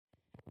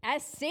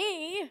SC,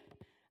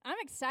 I'm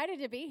excited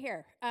to be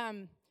here.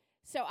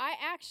 So I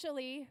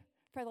actually,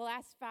 for the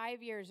last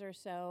 5 years or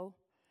so,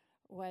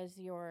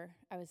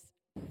 I was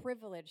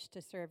privileged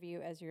to serve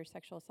you as your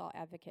sexual assault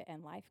advocate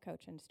and life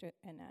coach in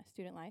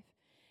student life,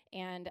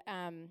 and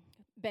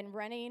been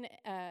running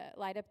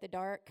Light Up the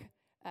Dark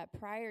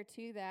prior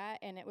to that,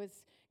 and it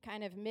was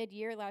kind of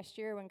mid-year last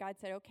year when God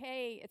said,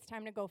 okay, it's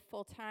time to go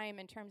full-time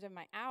in terms of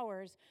my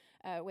hours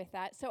with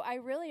that. So I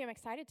really am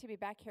excited to be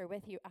back here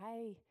with you.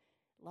 I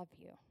love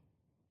you.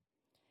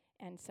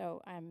 And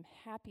so I'm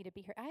happy to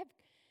be here.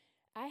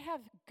 I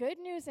have good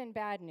news and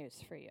bad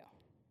news for you.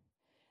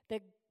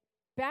 The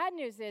bad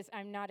news is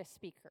I'm not a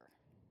speaker.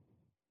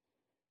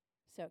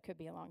 So it could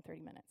be a long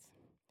 30 minutes.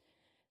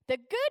 The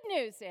good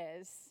news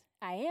is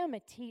I am a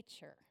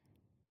teacher.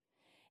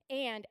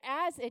 And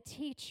as a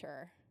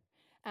teacher,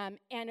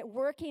 and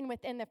working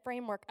within the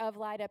framework of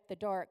Light Up the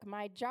Dark,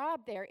 my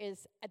job there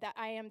is that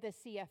I am the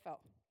CFO.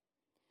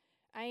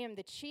 I am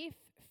the Chief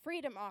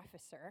Freedom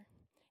Officer.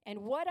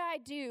 And what I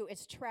do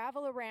is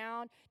travel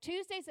around.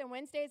 Tuesdays and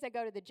Wednesdays, I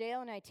go to the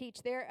jail and I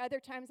teach there. Other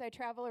times I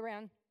travel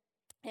around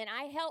and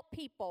I help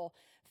people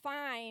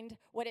find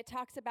what it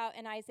talks about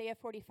in Isaiah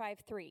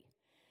 45:3,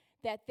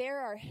 that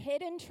there are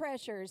hidden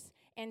treasures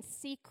and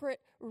secret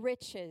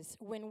riches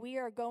when we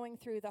are going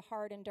through the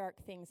hard and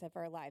dark things of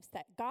our lives,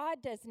 that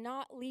God does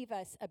not leave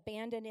us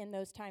abandoned in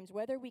those times,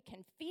 whether we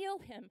can feel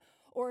him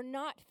or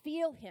not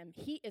feel him.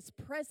 He is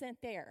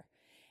present there.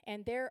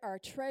 And there are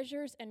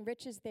treasures and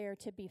riches there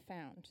to be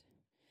found.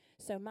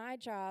 So my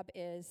job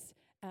is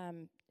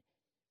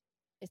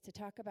to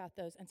talk about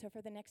those. And so for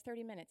the next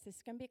 30 minutes, this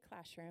is going to be a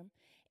classroom.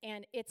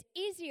 And it's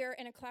easier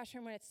in a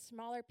classroom when it's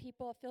smaller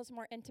people. It feels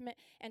more intimate.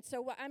 And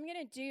so what I'm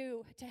going to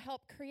do to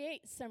help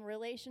create some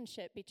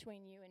relationship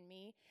between you and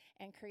me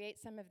and create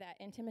some of that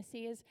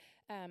intimacy is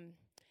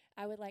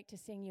I would like to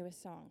sing you a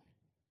song.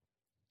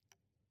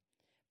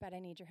 But I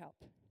need your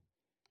help.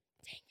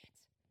 Dang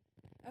it.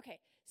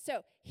 Okay.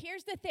 So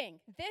here's the thing.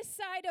 This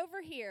side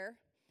over here,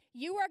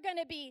 you are going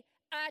to be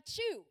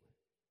achoo.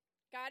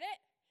 Got it?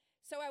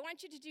 So I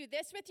want you to do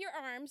this with your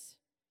arms,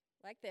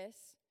 like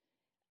this.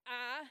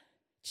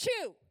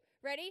 Achoo.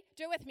 Ready?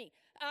 Do it with me.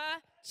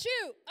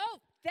 Achoo.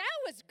 Oh,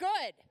 that was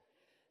good.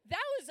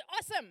 That was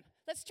awesome.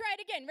 Let's try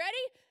it again.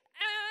 Ready?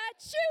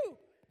 Achoo.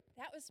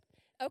 That was,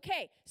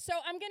 okay.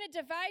 So I'm going to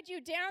divide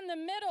you down the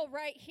middle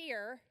right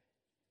here.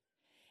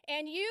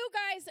 And you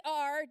guys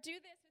are, do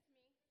this.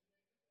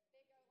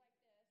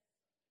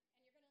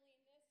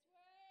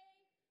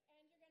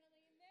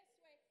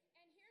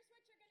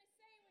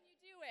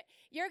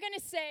 You're going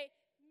to say,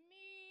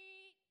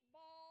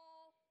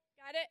 meatball.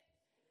 Got it?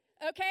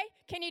 Okay.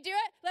 Can you do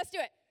it? Let's do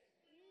it.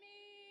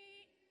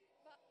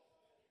 Meatball.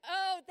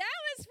 Oh, that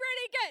was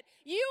pretty good.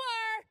 You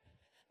are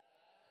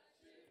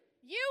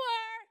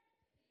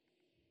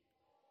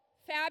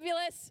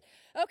fabulous.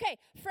 Okay.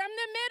 From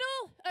the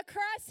middle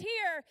across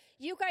here,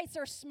 you guys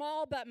are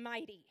small but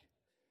mighty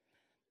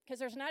because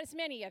there's not as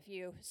many of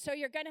you. So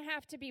you're going to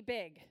have to be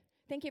big.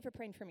 Thank you for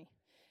praying for me.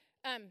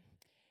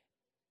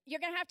 You're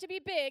going to have to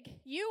be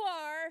big. You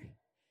are,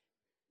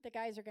 the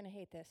guys are going to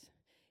hate this.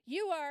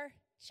 You are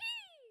cheese.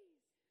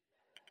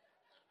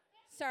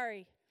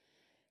 Sorry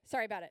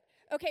about it.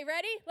 Okay,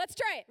 ready? Let's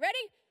try it.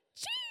 Ready?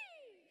 Cheese.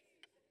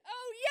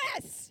 Oh,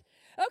 yes.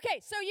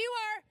 Okay, so you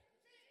are,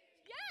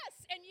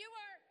 yes, and you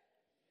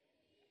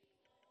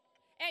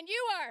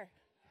are.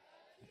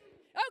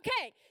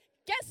 Okay,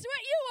 guess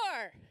what you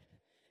are?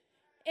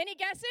 Any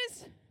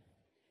guesses?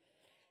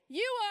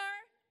 You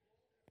are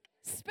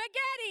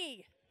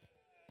spaghetti.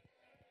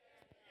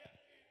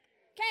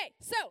 Okay,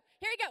 so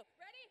here we go.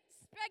 Ready?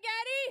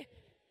 Spaghetti.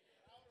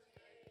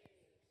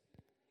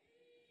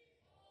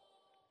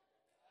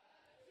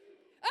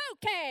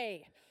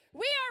 Okay,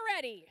 we are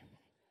ready.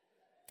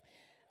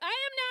 I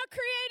am now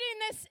creating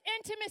this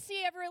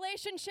intimacy of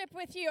relationship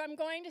with you. I'm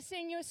going to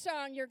sing you a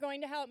song. You're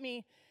going to help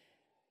me.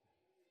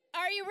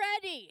 Are you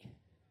ready?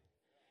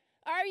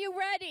 Are you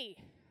ready?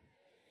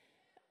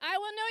 I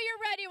will know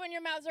you're ready when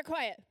your mouths are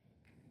quiet.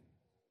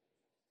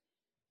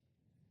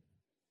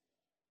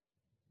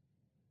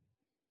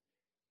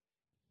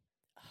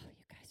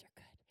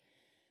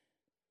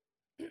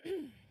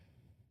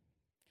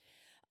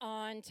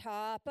 On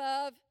top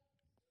of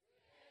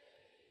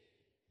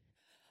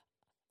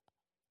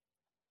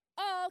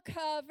all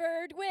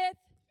covered with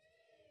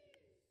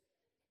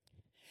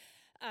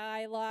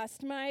I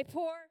lost my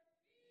pour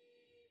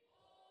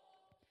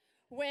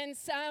when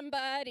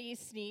somebody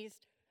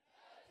sneezed.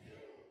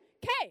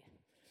 Okay.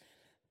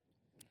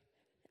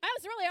 That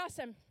was really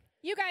awesome.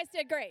 You guys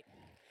did great.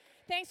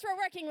 Thanks for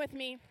working with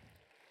me.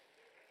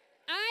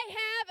 I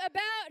have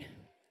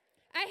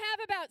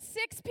about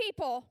 6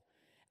 people.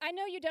 I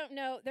know you don't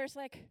know. There's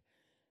like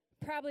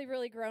probably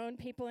really grown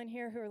people in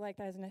here who are like,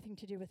 that has nothing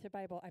to do with the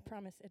Bible. I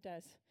promise it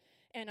does.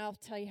 And I'll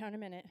tell you how in a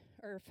minute,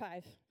 or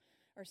 5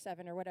 or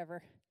 7 or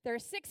whatever. There are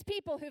 6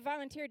 people who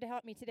volunteered to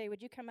help me today.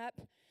 Would you come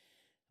up?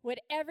 Would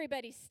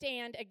everybody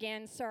stand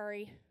again?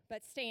 Sorry,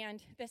 but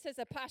stand. This is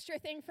a posture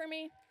thing for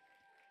me.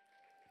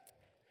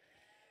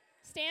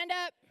 Stand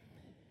up.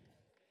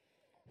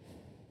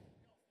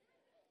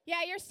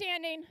 you're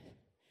standing,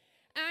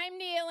 I'm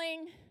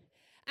kneeling.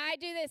 I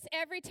do this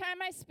every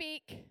time I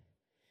speak.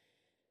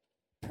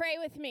 Pray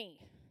with me.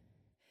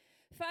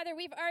 Father,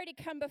 we've already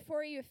come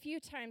before you a few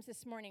times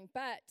this morning,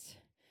 but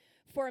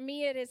for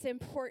me it is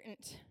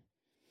important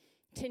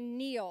to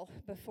kneel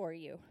before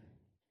you.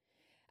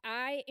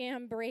 I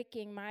am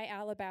breaking my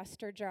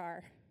alabaster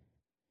jar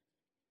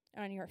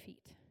on your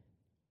feet.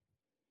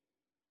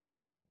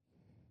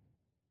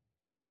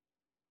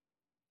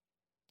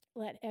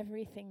 Let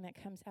everything that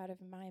comes out of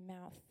my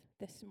mouth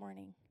this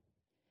morning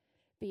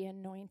be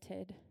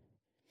anointed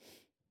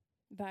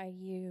by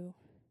you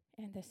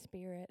and the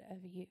Spirit of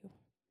you.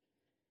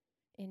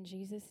 In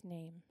Jesus'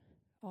 name,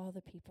 all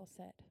the people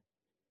said,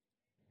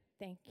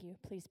 thank you.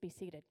 Please be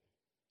seated.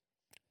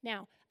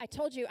 Now, I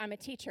told you I'm a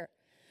teacher.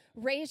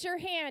 Raise your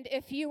hand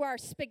if you are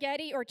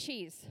spaghetti or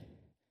cheese.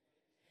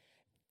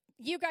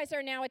 You guys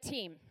are now a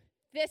team.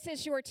 This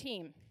is your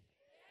team.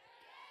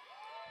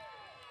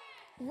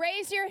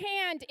 Raise your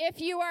hand if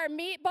you are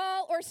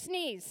meatball or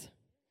sneeze.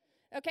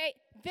 Okay,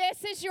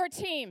 this is your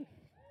team.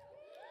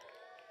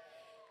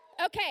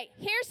 Okay,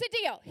 here's the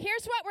deal.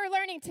 Here's what we're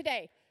learning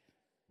today.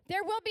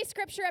 There will be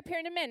scripture up here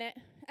in a minute,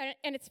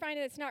 and it's fine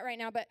that it's not right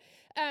now, but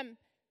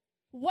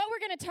what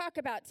we're going to talk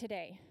about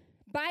today,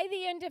 by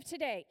the end of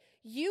today,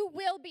 you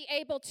will be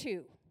able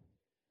to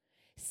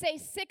say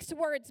 6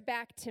 words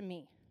back to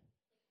me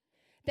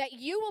that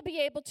you will be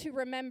able to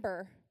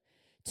remember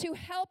to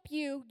help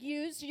you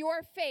use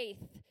your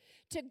faith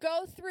to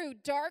go through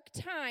dark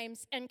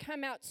times and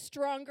come out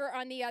stronger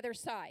on the other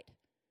side.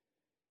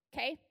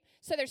 Okay?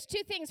 So there's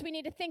 2 things we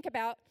need to think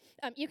about.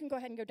 You can go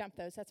ahead and go dump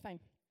those. That's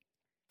fine.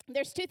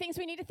 There's 2 things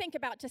we need to think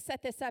about to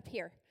set this up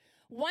here.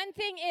 One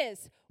thing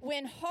is,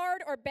 when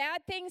hard or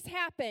bad things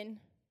happen,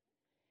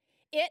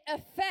 it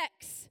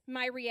affects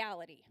my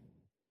reality.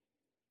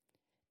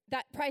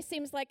 That probably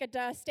seems like a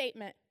duh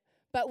statement.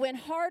 But when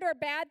hard or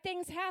bad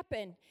things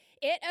happen,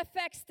 it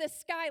affects the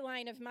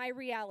skyline of my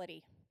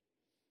reality.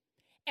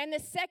 And the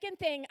second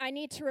thing I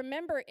need to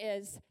remember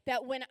is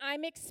that when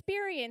I'm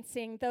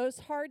experiencing those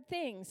hard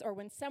things, or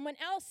when someone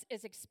else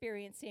is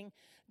experiencing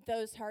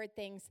those hard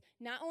things,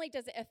 not only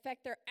does it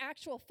affect their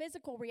actual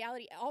physical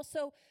reality, it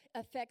also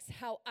affects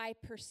how I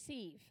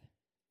perceive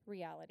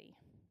reality.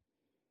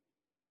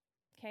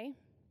 Okay?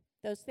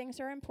 Those things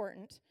are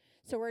important.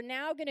 So we're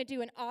now going to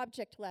do an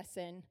object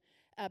lesson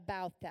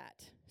about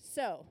that.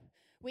 So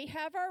we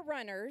have our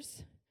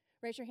runners.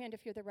 Raise your hand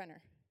if you're the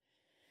runner.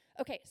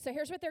 Okay, so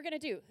here's what they're going to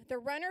do. The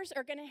runners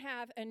are going to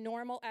have a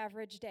normal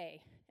average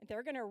day.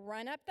 They're going to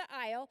run up the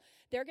aisle.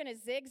 They're going to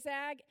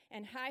zigzag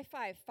and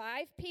high-five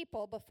 5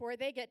 people before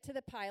they get to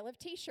the pile of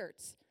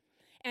T-shirts.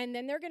 And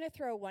then they're going to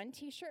throw 1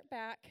 T-shirt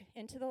back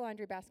into the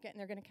laundry basket, and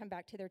they're going to come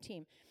back to their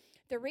team.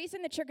 The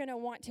reason that you're going to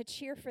want to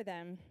cheer for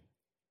them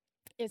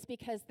is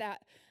because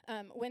that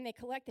when they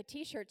collect the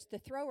T-shirts, the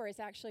thrower is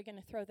actually going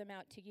to throw them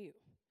out to you.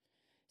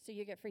 So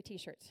you get free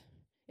T-shirts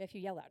if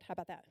you yell out. How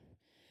about that?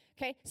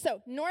 Okay,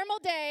 so normal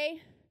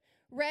day,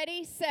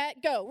 ready,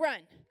 set, go,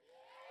 run.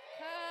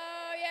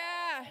 Oh,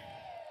 yeah.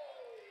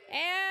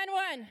 And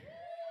 1.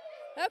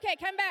 Okay,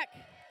 come back.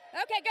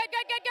 Okay, good.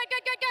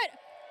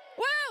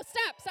 Whoa,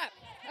 stop.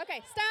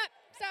 Okay,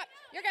 stop.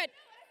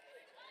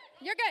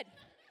 You're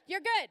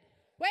good.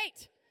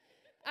 Wait.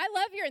 I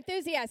love your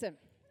enthusiasm.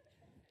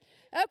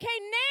 Okay,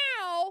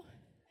 now,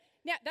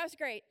 that was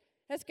great.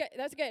 That's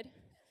good.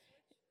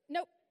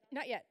 Nope,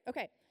 not yet.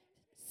 Okay.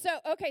 So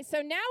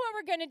now what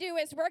we're going to do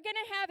is we're going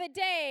to have a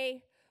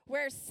day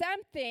where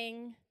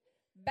something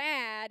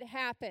bad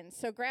happens.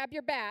 So grab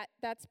your bat.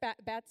 That's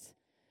bats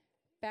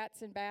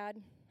and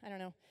bad. I don't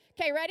know.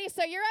 Okay, ready?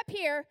 So you're up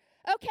here.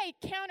 Okay,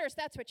 counters.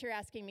 That's what you're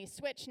asking me.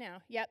 Switch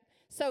now. Yep.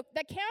 So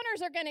the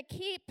counters are going to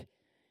keep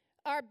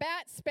our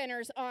bat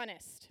spinners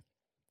honest.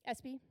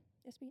 SB,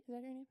 is that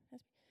your name?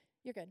 SB?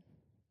 You're good.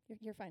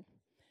 You're fine.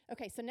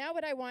 Okay, so now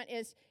what I want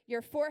is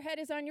your forehead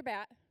is on your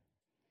bat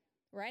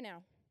right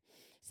now.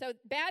 So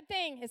bad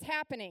thing is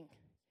happening.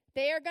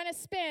 They are going to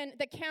spin.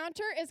 The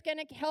counter is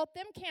going to help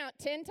them count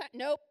 10 times.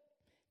 Nope.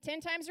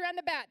 10 times around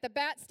the bat. The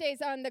bat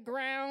stays on the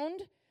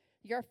ground.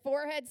 Your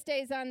forehead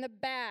stays on the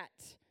bat.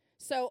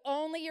 So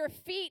only your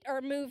feet are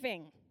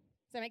moving.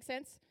 Does that make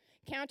sense?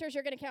 Counters,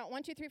 you're going to count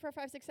 1, 2, 3, 4,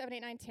 5, 6, 7,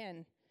 8, 9,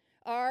 10.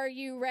 Are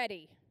you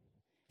ready?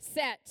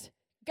 Set.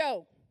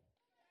 Go.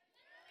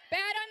 Bat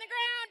on the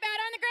ground. Bat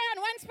on the ground.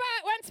 One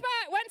spot. One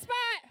spot. One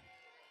spot.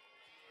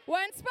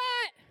 One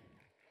spot.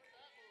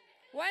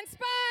 One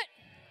spot.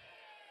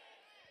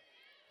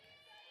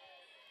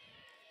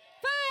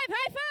 5.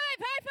 High five.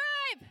 High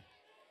five.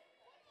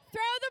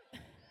 Throw the.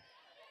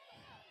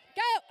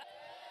 Go.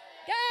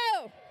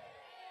 Go.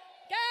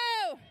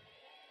 Go.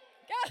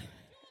 Go.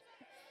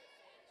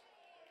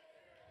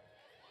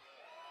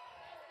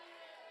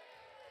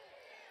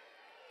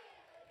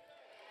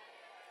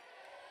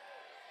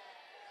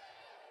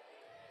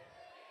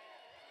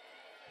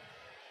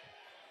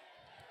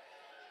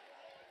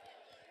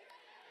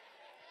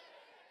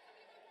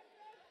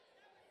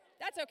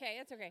 That's okay.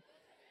 That's okay.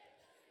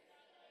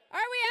 Are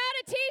we out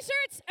of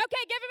T-shirts?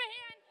 Okay, give him a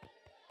hand.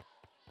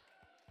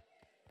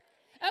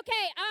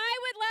 Okay, I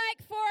would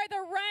like for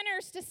the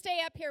runners to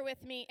stay up here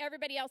with me.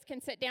 Everybody else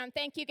can sit down.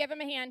 Thank you. Give them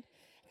a hand.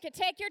 Okay,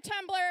 take your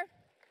tumbler.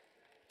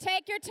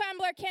 Take your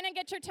tumbler. Kenna,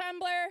 get your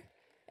tumbler.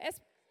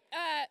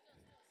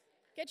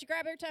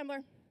 Grab your tumbler.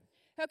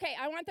 Okay,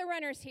 I want the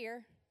runners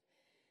here.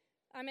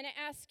 I'm going to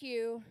ask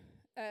you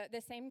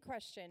the same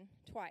question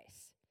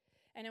twice.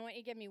 And I want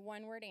you to give me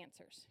one-word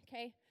answers,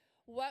 okay?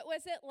 What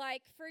was it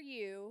like for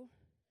you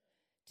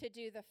to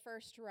do the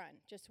first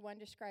run? Just one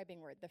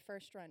describing word, the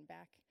first run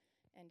back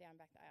and down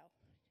back the aisle.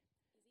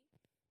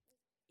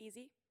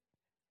 Easy.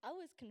 I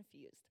was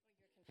confused.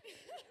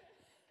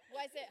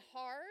 Was it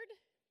hard,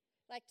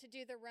 like to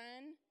do the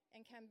run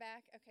and come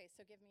back? Okay,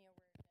 so give me a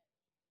word.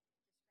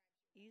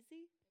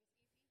 Easy?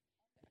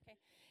 Okay.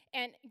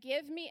 And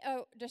give me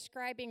a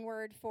describing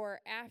word for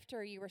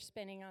after you were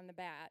spinning on the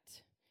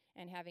bat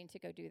and having to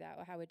go do that.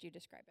 How would you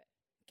describe it?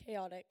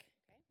 Chaotic.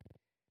 Okay.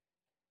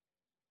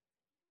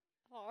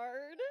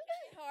 Hard.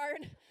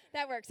 Hard.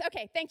 That works.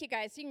 Okay, thank you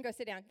guys. You can go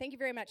sit down. Thank you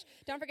very much.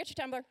 Don't forget your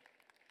tumbler.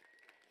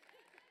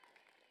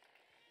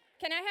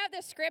 Can I have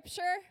the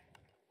scripture?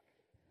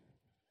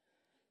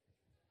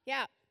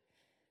 Yeah.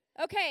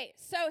 Okay,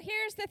 so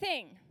here's the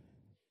thing.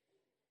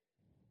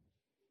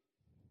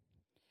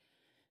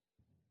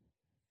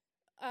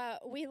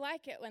 We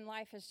like it when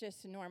life is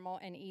just normal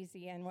and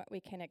easy and what we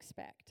can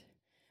expect.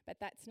 But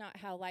that's not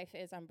how life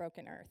is on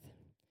broken earth.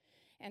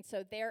 And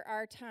so there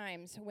are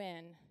times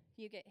when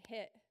you get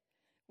hit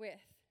with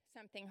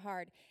something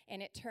hard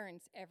and it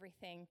turns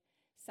everything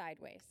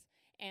sideways.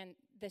 And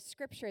the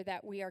scripture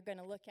that we are going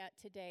to look at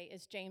today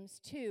is James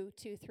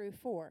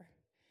 2:2-4.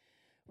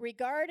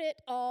 Regard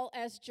it all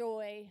as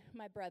joy,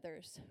 my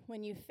brothers,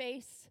 when you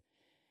face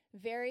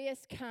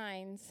various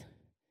kinds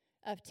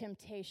of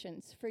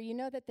temptations. For you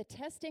know that the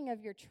testing of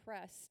your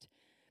trust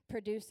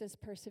produces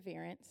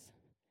perseverance.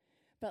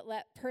 But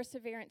let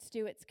perseverance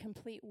do its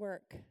complete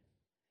work,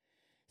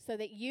 so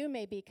that you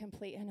may be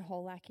complete and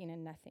whole, lacking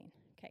in nothing.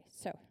 Okay,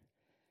 so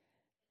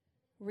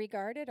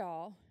regard it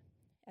all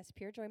as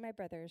pure joy, my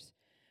brothers,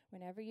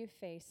 whenever you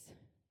face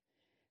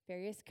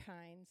various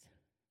kinds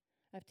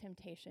of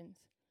temptations.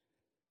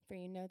 For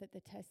you know that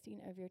the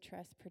testing of your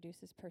trust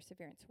produces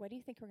perseverance. What do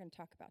you think we're going to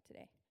talk about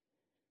today?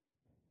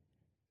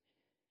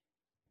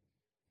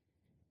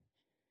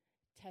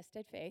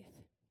 Tested faith,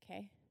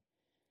 okay.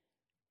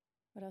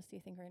 What else do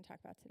you think we're going to talk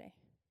about today?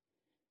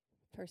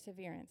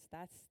 Perseverance.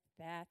 That's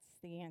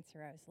the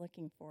answer I was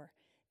looking for.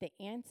 The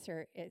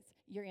answer is,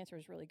 your answer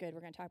is really good.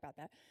 We're going to talk about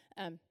that.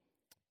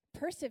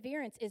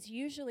 Perseverance is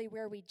usually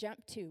where we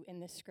jump to in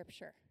this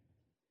scripture.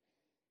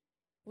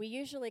 We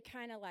usually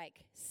kind of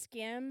like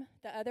skim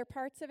the other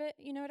parts of it,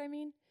 you know what I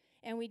mean?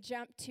 And we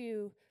jump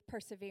to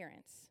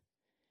perseverance.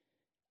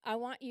 I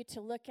want you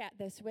to look at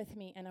this with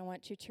me, and I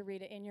want you to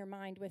read it in your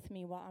mind with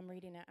me while I'm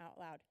reading it out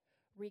loud.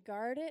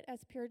 Regard it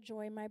as pure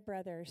joy, my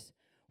brothers,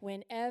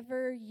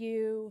 whenever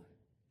you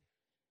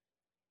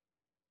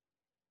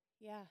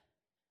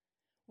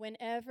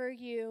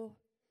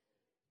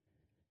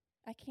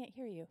I can't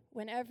hear you.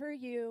 Whenever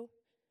you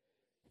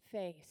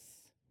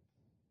face.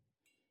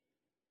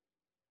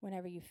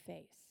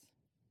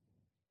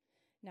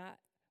 Not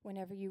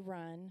whenever you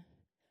run,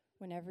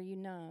 whenever you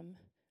numb,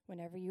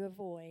 whenever you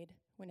avoid,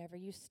 whenever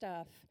you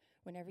stuff,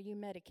 whenever you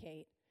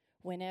medicate,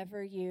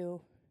 whenever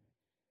you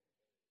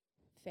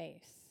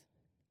face.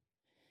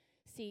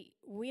 See,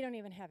 we don't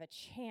even have a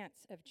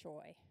chance of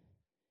joy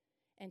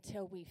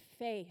until we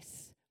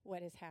face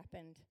what has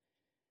happened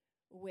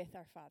with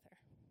our Father.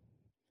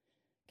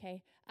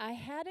 Okay? I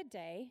had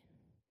a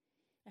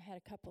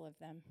couple of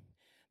them,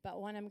 but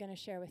one I'm going to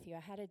share with you. I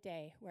had a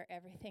day where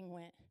everything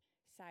went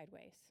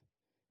sideways.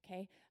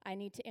 Okay? I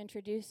need to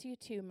introduce you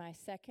to my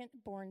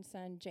second-born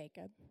son,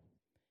 Jacob.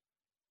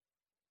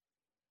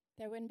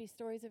 There wouldn't be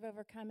stories of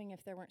overcoming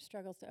if there weren't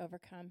struggles to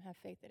overcome. Have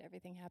faith that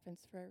everything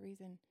happens for a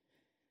reason.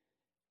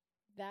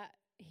 That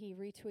he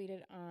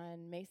retweeted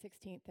on May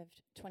 16th of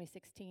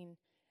 2016.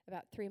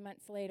 About 3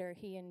 months later,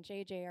 he and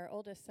JJ, our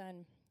oldest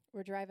son,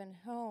 were driving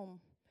home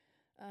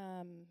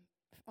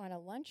on a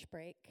lunch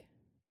break.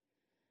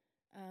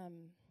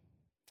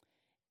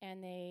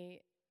 And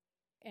they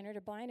entered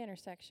a blind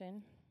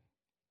intersection.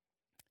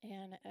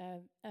 And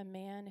a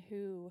man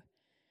who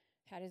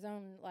had his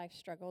own life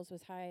struggles,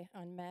 was high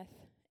on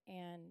meth,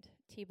 and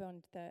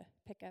T-boned the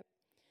pickup.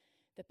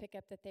 The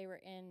pickup that they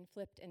were in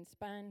flipped and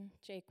spun.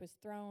 Jake was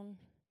thrown,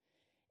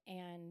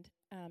 and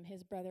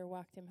his brother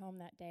walked him home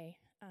that day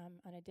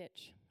on a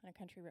ditch on a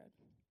country road.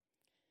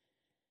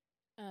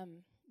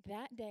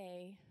 That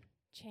day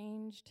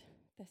changed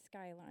the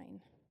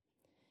skyline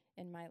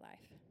in my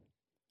life.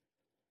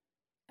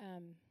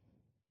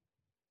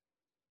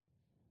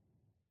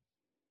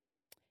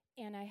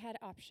 And I had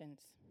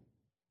options.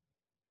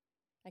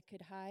 I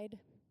could hide.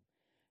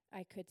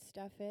 I could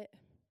stuff it.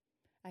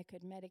 I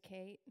could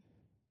medicate.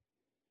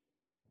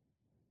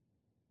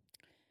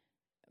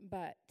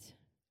 But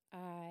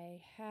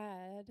I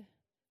had,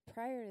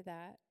 prior to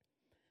that,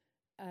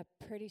 a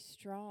pretty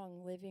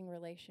strong living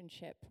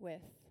relationship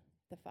with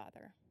the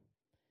Father.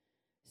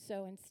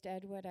 So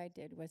instead, what I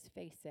did was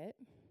face it.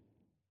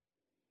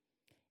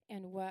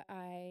 And what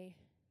I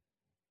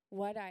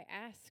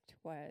asked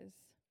was,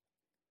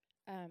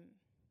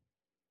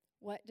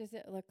 what does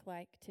it look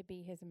like to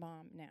be his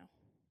mom now?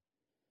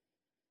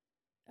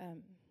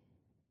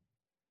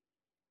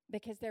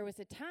 Because there was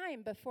a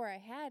time before I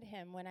had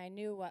him when I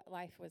knew what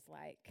life was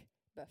like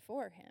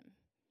before him.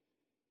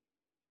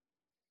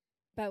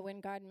 But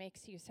when God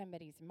makes you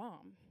somebody's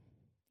mom,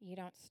 you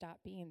don't stop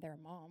being their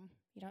mom.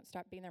 You don't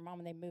stop being their mom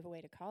when they move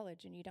away to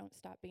college, and you don't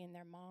stop being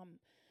their mom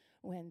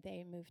when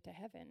they move to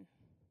heaven.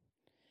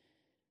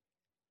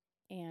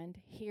 And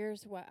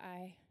here's what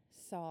I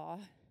saw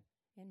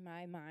in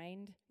my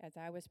mind as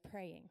I was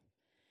praying.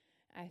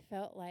 I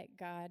felt like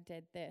God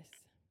did this.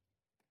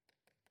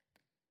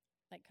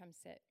 Like, come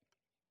sit.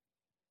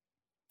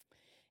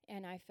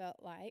 And I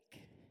felt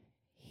like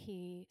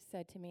he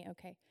said to me,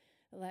 okay,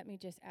 let me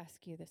just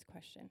ask you this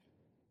question.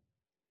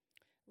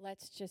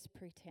 Let's just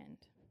pretend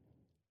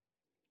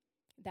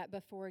that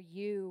before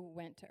you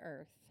went to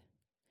earth,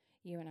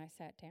 you and I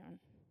sat down,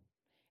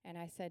 and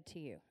I said to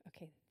you,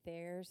 okay,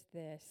 there's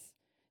this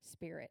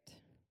spirit.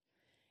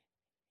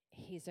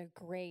 He's going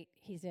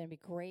to be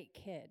a great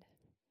kid.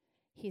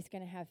 He's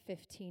going to have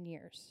 15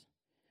 years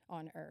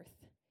on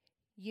earth.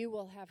 You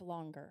will have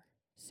longer,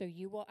 so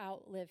you will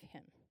outlive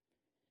him.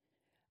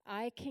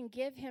 I can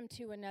give him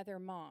to another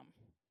mom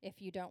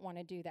if you don't want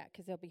to do that,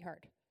 because it'll be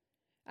hard.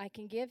 I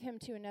can give him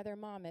to another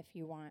mom if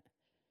you want.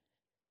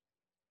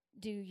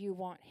 Do you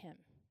want him?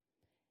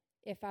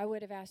 If I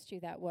would have asked you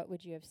that, what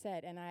would you have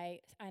said? And I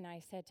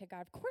said to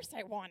God, of course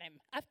I want him.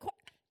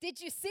 Did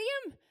you see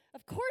him?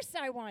 Of course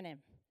I want him.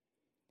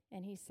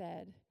 And he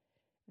said,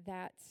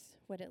 that's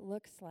what it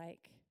looks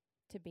like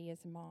to be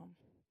his mom.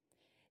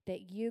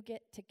 That you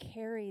get to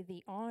carry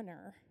the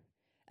honor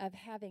of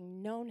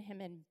having known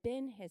him and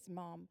been his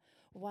mom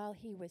while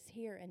he was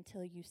here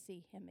until you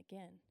see him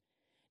again.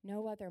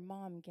 No other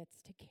mom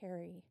gets to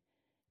carry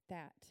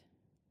that.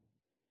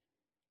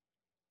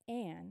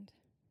 And,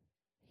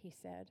 he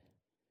said,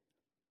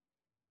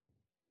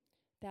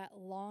 that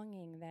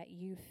longing that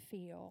you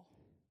feel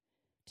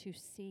to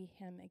see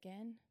him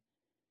again,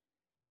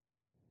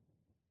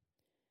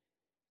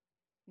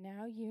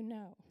 now you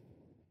know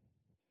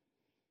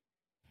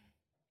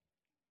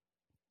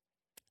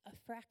a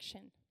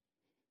fraction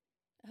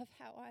of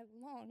how I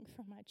long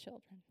for my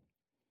children.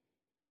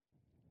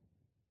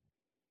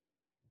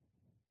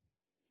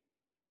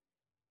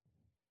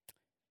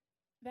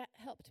 That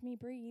helped me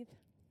breathe.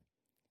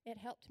 It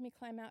helped me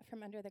climb out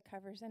from under the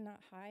covers and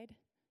not hide.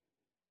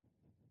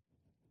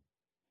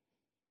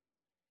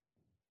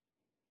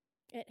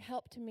 It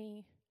helped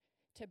me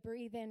to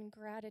breathe in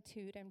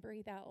gratitude and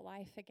breathe out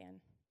life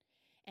again.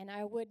 And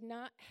I would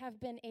not have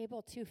been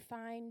able to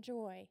find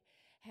joy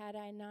had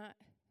I not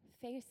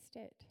faced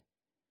it.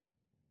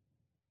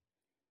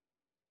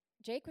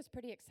 Jake was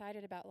pretty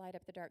excited about Light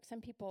Up the Dark.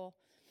 Some people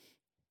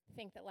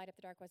think that Light Up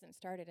the Dark wasn't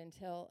started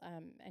until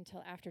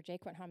after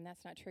Jake went home.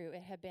 That's not true.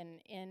 It had been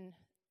in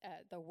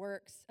the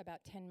works about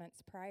 10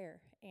 months prior,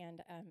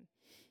 and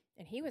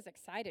he was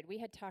excited. We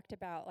had talked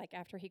about, like,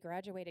 after he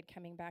graduated,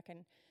 coming back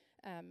and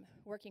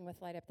working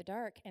with Light Up the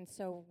Dark. And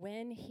so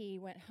when he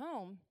went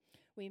home,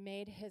 we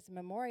made his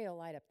memorial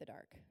Light Up the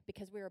Dark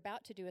because we were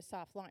about to do a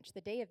soft launch.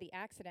 The day of the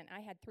accident, I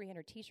had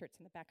 300 T-shirts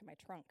in the back of my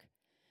trunk,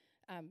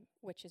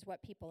 which is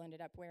what people ended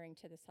up wearing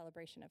to the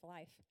celebration of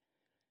life.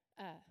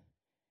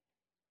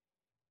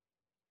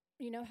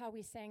 You know how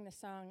we sang the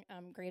song,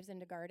 Graves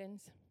into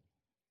Gardens?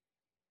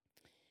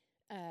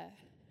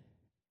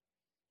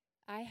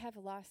 I have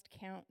lost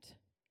count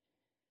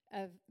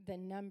of the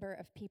number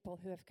of people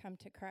who have come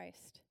to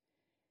Christ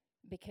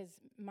because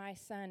my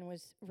son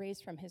was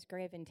raised from his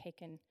grave and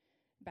taken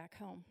back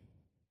home.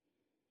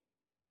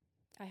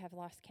 I have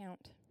lost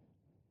count.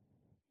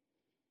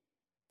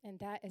 And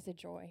that is a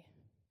joy.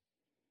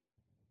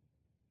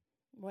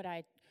 Would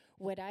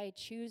I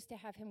choose to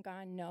have him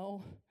gone?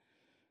 No.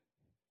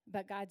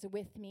 But God's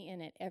with me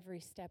in it every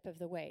step of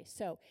the way.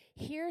 So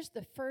here's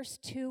the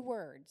first 2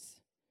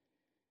 words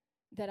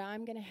that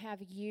I'm going to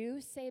have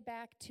you say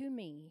back to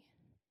me,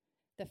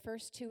 the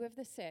first 2 of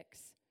the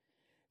 6,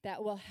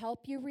 that will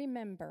help you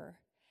remember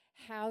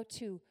how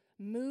to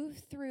move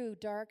through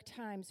dark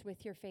times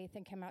with your faith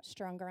and come out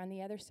stronger on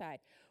the other side.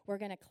 We're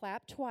going to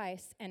clap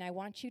twice, and I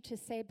want you to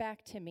say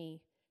back to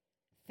me,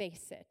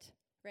 face it.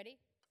 Ready?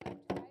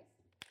 Clap twice.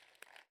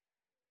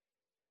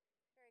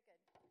 Very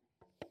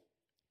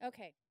good.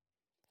 Okay.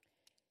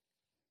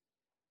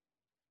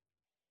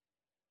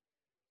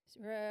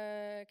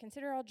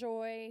 Consider all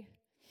joy,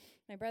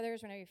 my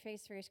brothers, whenever you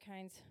face various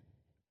kinds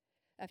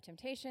of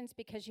temptations,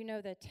 because you know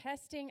the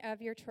testing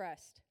of your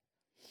trust.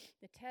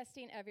 The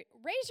testing of your...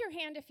 Raise your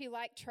hand if you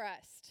like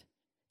trust.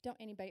 Don't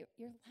anybody...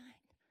 You're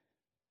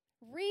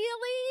lying.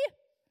 Really?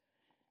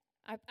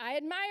 I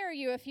admire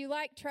you if you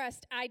like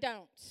trust. I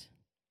don't.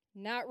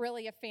 Not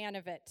really a fan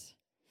of it.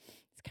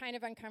 It's kind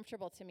of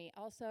uncomfortable to me.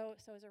 Also,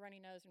 so is a runny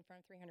nose in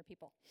front of 300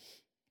 people.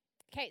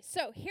 Okay,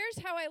 so here's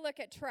how I look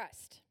at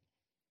trust.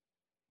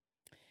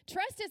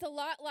 Trust is a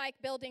lot like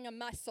building a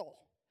muscle.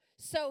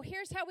 So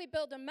here's how we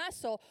build a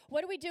muscle.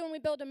 What do we do when we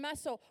build a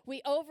muscle?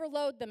 We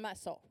overload the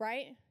muscle,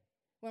 right?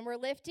 When we're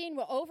lifting,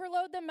 we'll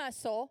overload the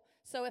muscle.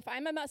 So if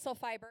I'm a muscle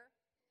fiber,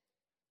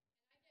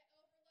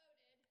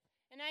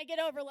 and I get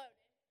overloaded,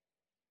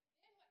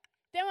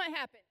 then what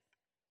happens?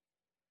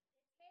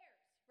 It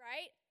tears,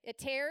 right? It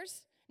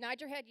tears. Nod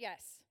your head,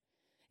 yes.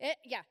 It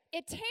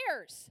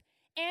tears.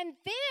 And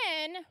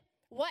then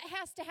what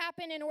has to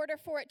happen in order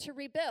for it to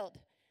rebuild?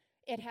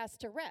 It has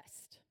to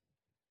rest,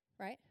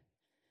 right?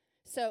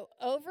 So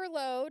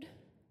overload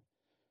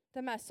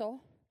the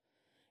muscle,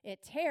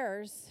 it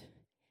tears,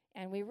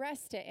 and we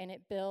rest it, and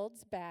it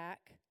builds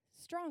back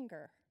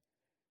stronger,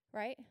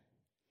 right?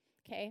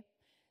 Okay,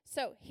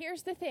 so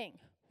here's the thing.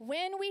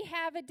 When we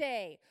have a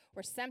day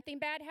where something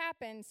bad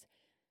happens,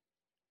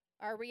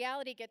 our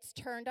reality gets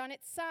turned on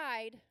its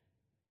side,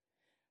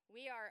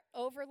 we are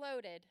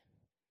overloaded,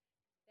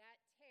 that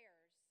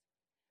tears.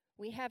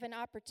 We have an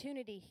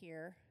opportunity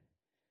here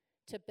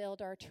to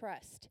build our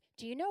trust.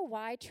 Do you know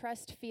why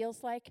trust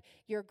feels like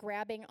you're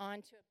grabbing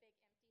onto a big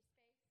empty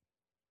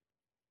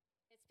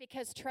space? It's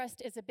because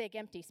trust is a big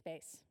empty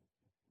space.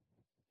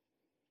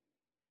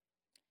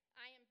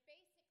 I am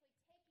basically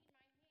taking my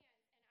hands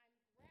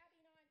and I'm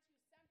grabbing onto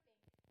something,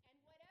 and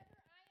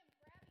whatever I am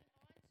grabbing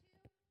onto,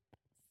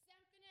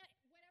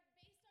 whatever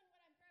based on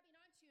what I'm grabbing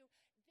onto,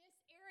 this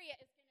area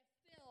is going to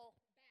fill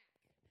back.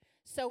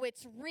 So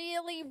it's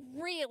really,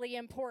 really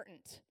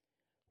important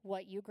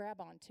what you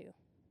grab onto.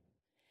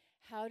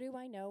 How do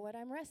I know what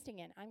I'm resting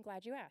in? I'm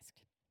glad you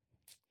asked.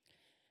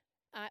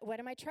 What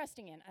am I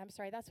trusting in? I'm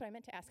sorry, that's what I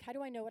meant to ask. How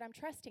do I know what I'm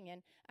trusting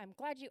in? I'm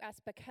glad you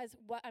asked, because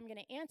what I'm going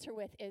to answer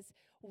with is,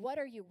 what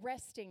are you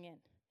resting in?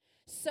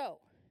 So,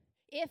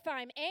 if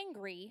I'm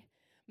angry,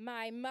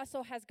 my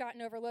muscle has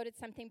gotten overloaded,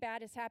 something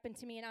bad has happened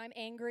to me, and I'm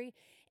angry.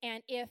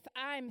 And if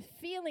I'm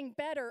feeling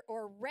better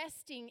or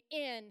resting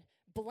in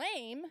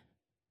blame,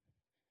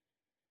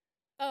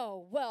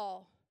 oh,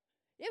 well,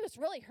 it was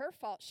really her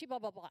fault. She blah,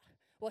 blah, blah.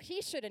 Well,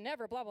 he should have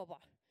never, blah, blah, blah.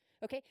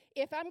 Okay?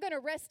 If I'm going to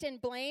rest in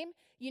blame,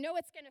 you know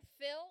what's going to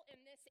fill in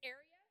this area?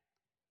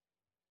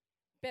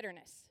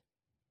 Bitterness.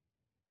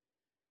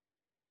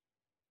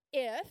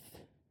 If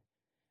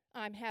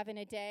I'm having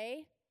a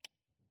day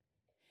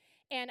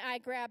and I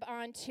grab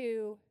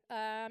onto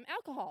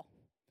alcohol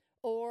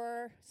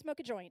or smoke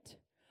a joint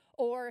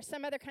or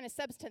some other kind of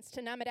substance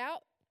to numb it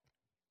out,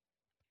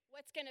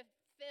 what's going to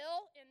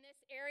fill in this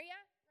area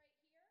right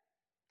here?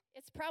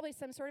 It's probably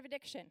some sort of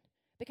addiction,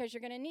 because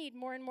you're going to need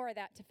more and more of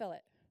that to fill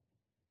it.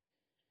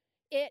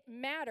 It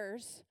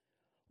matters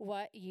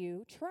what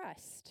you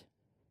trust.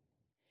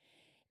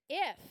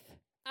 If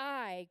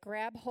I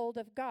grab hold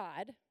of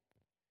God,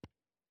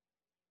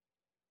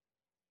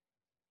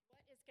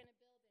 what is going to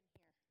build in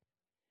here?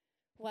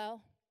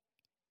 Well,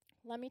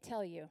 let me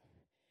tell you,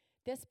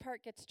 this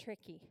part gets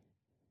tricky,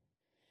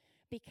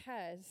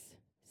 because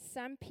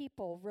some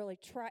people really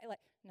try,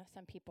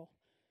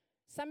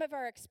 some of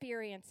our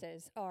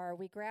experiences are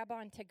we grab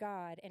onto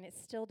God and it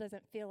still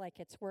doesn't feel like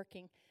it's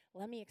working.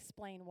 Let me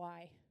explain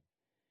why.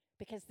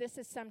 Because this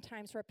is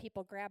sometimes where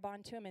people grab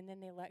onto Him and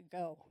then they let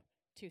go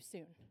too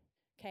soon,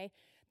 okay?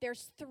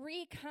 There's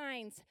 3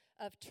 kinds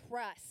of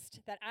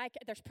trust that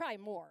there's probably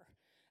more.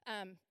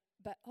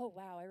 But, oh,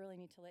 wow, I really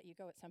need to let you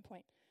go at some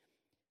point.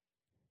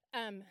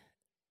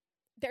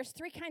 There's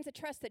 3 kinds of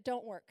trust that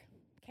don't work,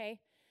 okay?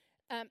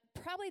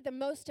 Probably the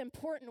most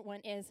important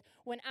one is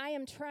when I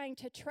am trying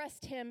to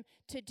trust Him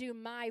to do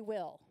my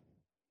will.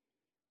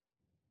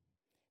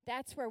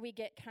 That's where we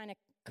get kind of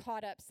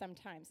caught up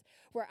sometimes,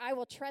 where I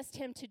will trust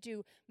Him to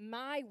do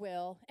my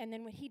will, and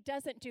then when He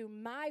doesn't do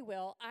my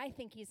will, I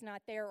think He's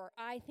not there, or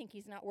I think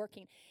He's not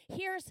working.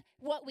 Here's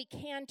what we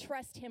can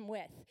trust Him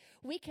with.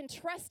 We can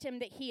trust Him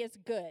that He is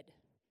good.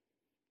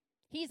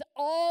 He's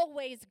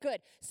always good.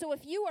 So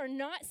if you are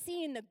not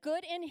seeing the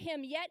good in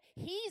Him yet,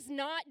 He's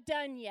not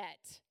done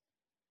yet.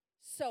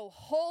 So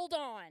hold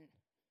on.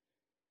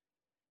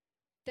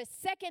 The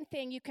second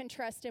thing you can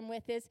trust Him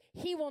with is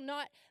He will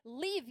not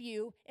leave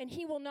you and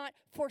He will not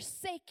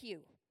forsake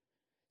you.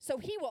 So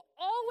He will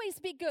always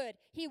be good.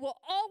 He will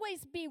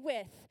always be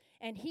with,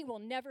 and He will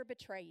never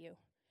betray you.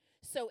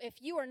 So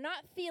if you are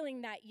not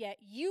feeling that yet,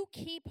 you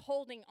keep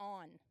holding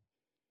on,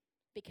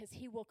 because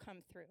He will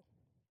come through.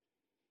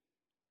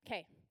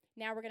 Okay,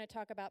 now we're going to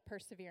talk about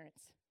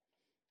perseverance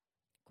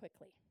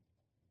quickly.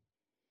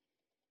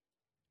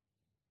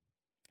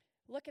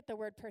 Look at the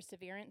word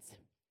perseverance.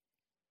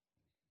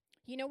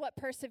 You know what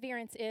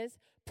perseverance is?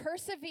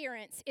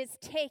 Perseverance is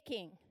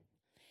taking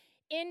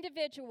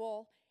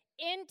individual,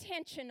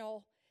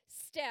 intentional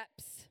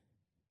steps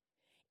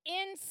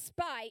in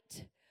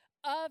spite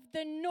of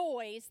the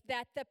noise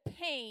that the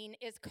pain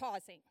is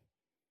causing.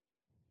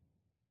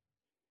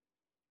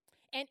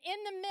 And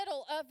in the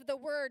middle of the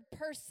word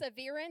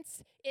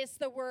perseverance is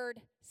the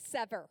word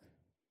sever.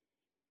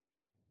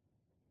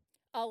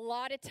 A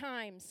lot of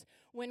times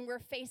when we're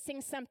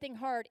facing something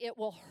hard, it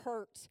will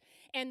hurt.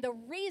 And the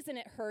reason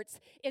it hurts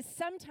is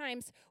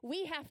sometimes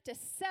we have to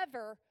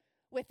sever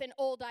with an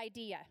old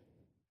idea.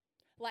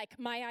 Like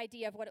my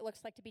idea of what it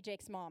looks like to be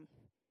Jake's mom.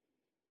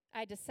 I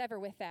had to sever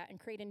with that and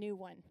create a new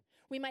one.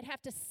 We might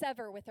have to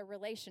sever with a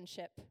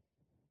relationship.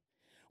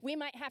 We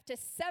might have to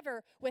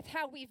sever with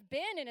how we've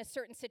been in a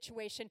certain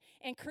situation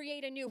and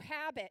create a new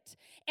habit.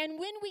 And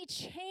when we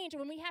change,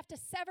 when we have to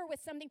sever with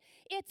something,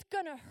 it's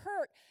going to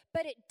hurt,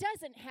 but it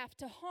doesn't have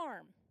to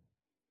harm.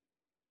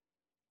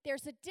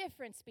 There's a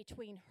difference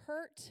between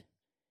hurt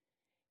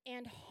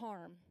and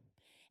harm.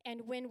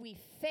 And when we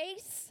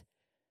face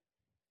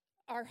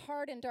our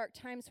hard and dark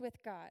times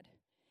with God,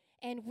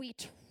 and we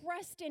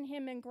trust in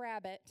Him and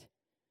grab it,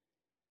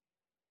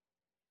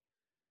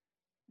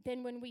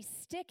 then when we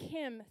stick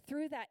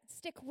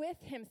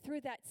with Him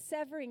through that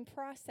severing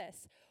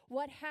process,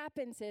 what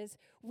happens is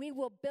we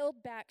will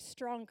build back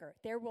stronger.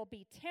 There will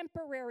be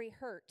temporary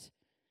hurt.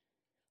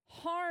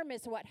 Harm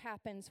is what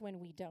happens when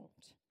we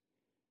don't.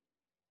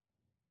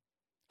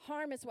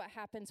 Harm is what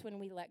happens when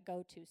we let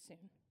go too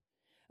soon.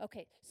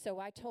 Okay, so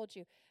I told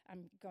you,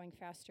 I'm going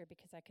faster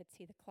because I could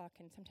see the clock,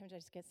 and sometimes I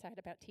just get excited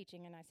about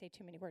teaching and I say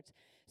too many words.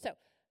 So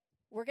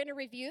we're going to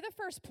review the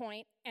first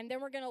point, and then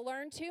we're going to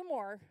learn two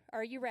more.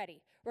 Are you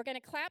ready? We're going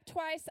to clap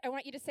twice. I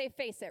want you to say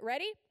face it.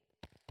 Ready?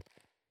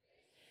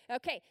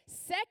 Okay,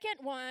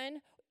 second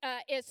one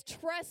is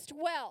trust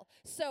well.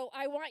 So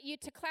I want you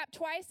to clap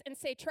twice and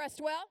say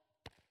trust well.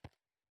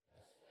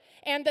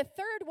 And the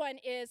third one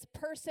is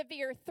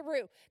persevere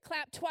through.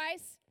 Clap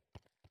twice.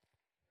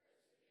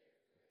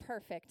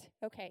 Perfect.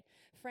 Okay,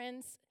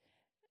 friends,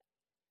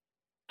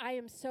 I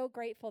am so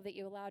grateful that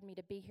you allowed me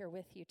to be here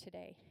with you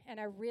today. And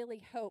I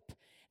really hope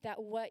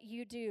that what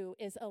you do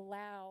is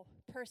allow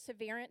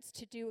perseverance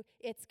to do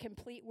its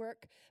complete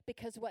work,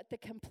 because what the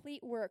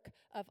complete work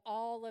of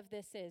all of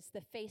this is,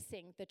 the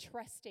facing, the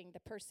trusting, the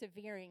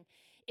persevering,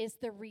 is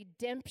the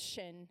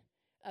redemption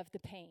of the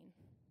pain.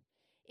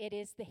 It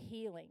is the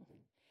healing.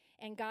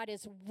 And God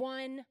is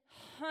 100%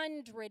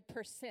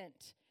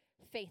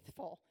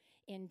 faithful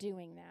in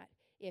doing that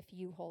if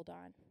you hold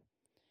on.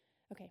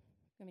 Okay, you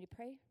want me to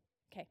pray?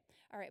 Okay,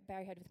 all right, bow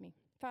your head with me.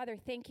 Father,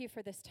 thank you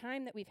for this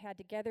time that we've had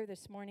together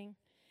this morning.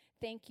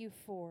 Thank you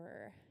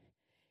for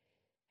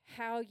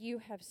how you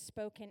have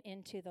spoken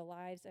into the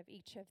lives of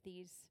each of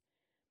these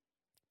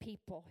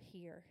people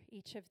here,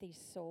 each of these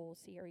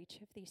souls here,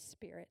 each of these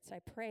spirits. I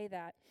pray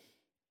that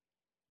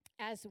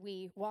as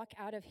we walk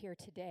out of here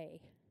today,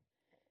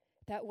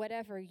 that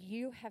whatever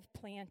you have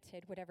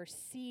planted, whatever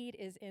seed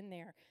is in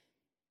there,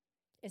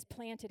 is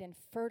planted in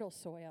fertile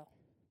soil,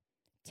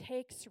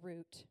 takes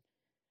root,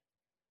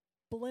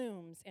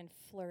 blooms, and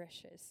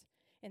flourishes.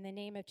 In the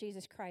name of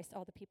Jesus Christ,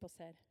 all the people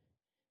said.